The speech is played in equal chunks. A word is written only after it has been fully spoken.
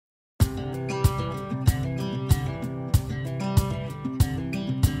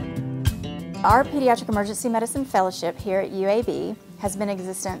Our Pediatric Emergency Medicine Fellowship here at UAB has been in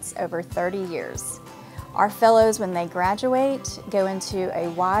existence over 30 years. Our fellows, when they graduate, go into a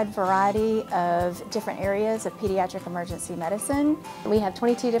wide variety of different areas of pediatric emergency medicine. We have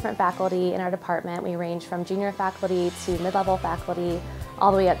 22 different faculty in our department. We range from junior faculty to mid-level faculty,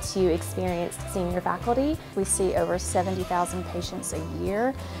 all the way up to experienced senior faculty. We see over 70,000 patients a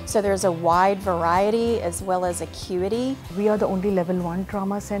year, so there's a wide variety as well as acuity. We are the only level 1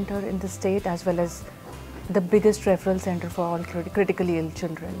 trauma center in the state, as well as the biggest referral center for all critically ill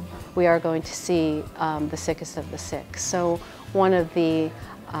children. We are going to see the sickest of the sick. So one of the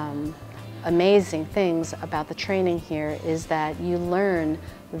amazing things about the training here is that you learn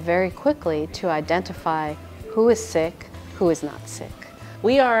very quickly to identify who is sick, who is not sick.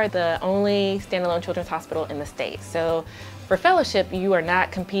 We are the only standalone children's hospital in the state. So for fellowship, you are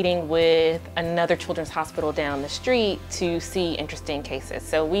not competing with another children's hospital down the street to see interesting cases.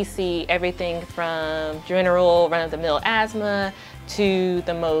 So we see everything from general run-of-the-mill asthma to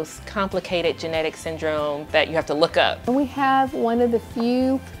the most complicated genetic syndrome that you have to look up. We have one of the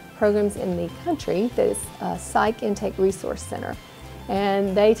few programs in the country that is a Psych Intake Resource Center.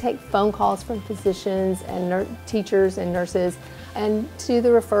 And they take phone calls from physicians and teachers and nurses and do the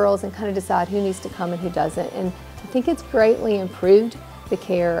referrals and kind of decide who needs to come and who doesn't. And I think it's greatly improved the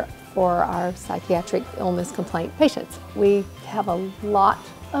care for our psychiatric illness complaint patients. We have a lot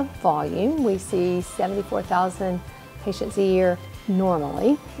of volume. We see 74,000 patients a year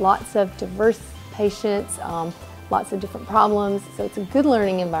normally. Lots of diverse patients, lots of different problems. So it's a good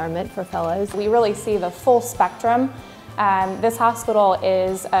learning environment for fellows. We really see the full spectrum. This hospital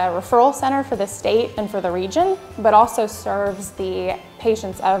is a referral center for the state and for the region, but also serves the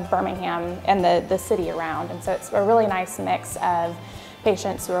patients of Birmingham and the city around. And so it's a really nice mix of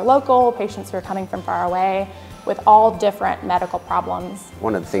patients who are local, patients who are coming from far away, with all different medical problems.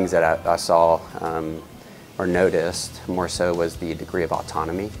 One of the things that I saw or noticed more so was the degree of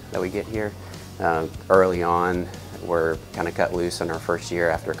autonomy that we get here. Early on, we're kind of cut loose in our first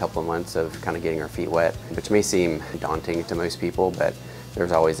year after a couple of months of kind of getting our feet wet, which may seem daunting to most people, but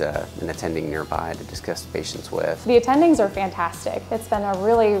there's always an attending nearby to discuss patients with. The attendings are fantastic. It's been a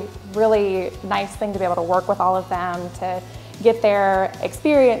really, really nice thing to be able to work with all of them, to get their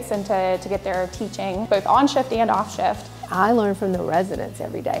experience and to get their teaching, both on shift and off shift. I learn from the residents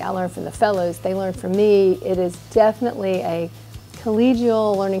every day. I learn from the fellows. They learn from me. It is definitely a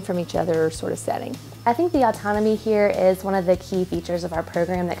collegial, learning from each other sort of setting. I think the autonomy here is one of the key features of our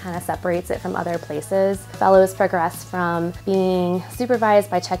program that kind of separates it from other places. Fellows progress from being supervised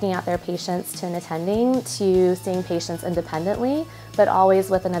by checking out their patients to an attending to seeing patients independently, but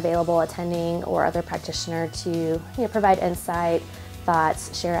always with an available attending or other practitioner to provide insight,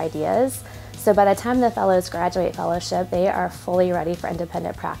 thoughts, share ideas. So by the time the fellows graduate fellowship, they are fully ready for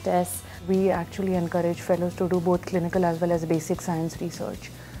independent practice. We actually encourage fellows to do both clinical as well as basic science research.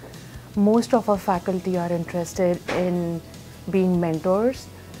 Most of our faculty are interested in being mentors,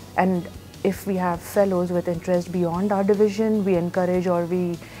 and if we have fellows with interest beyond our division, we encourage or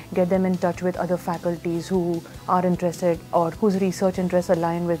we get them in touch with other faculties who are interested or whose research interests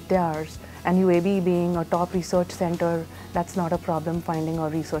align with theirs. And UAB being a top research center, that's not a problem finding a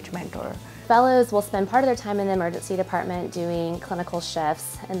research mentor. Fellows will spend part of their time in the emergency department doing clinical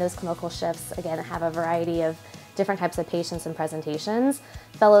shifts, and those clinical shifts, again, have a variety of different types of patients and presentations.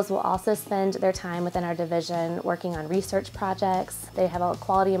 Fellows will also spend their time within our division working on research projects. They have a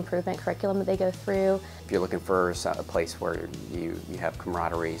quality improvement curriculum that they go through. If you're looking for a place where you have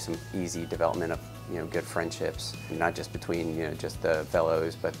camaraderie, some easy development of good friendships, not just between just the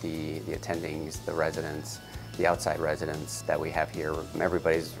fellows, but the attendings, the residents, the outside residents that we have here.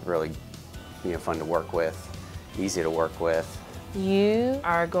 Everybody's really fun to work with, easy to work with. You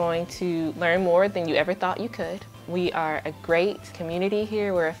are going to learn more than you ever thought you could. We are a great community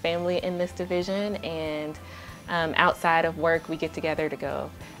here. We're a family in this division, and outside of work, we get together to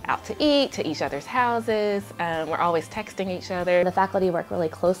go out to eat, to each other's houses. We're always texting each other. The faculty work really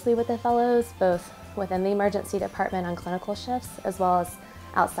closely with the fellows, both within the emergency department on clinical shifts, as well as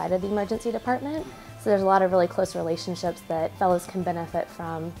outside of the emergency department. So there's a lot of really close relationships that fellows can benefit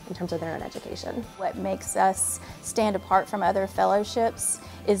from in terms of their own education. What makes us stand apart from other fellowships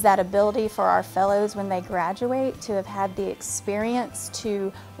is that ability for our fellows when they graduate to have had the experience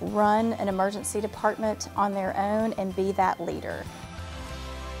to run an emergency department on their own and be that leader.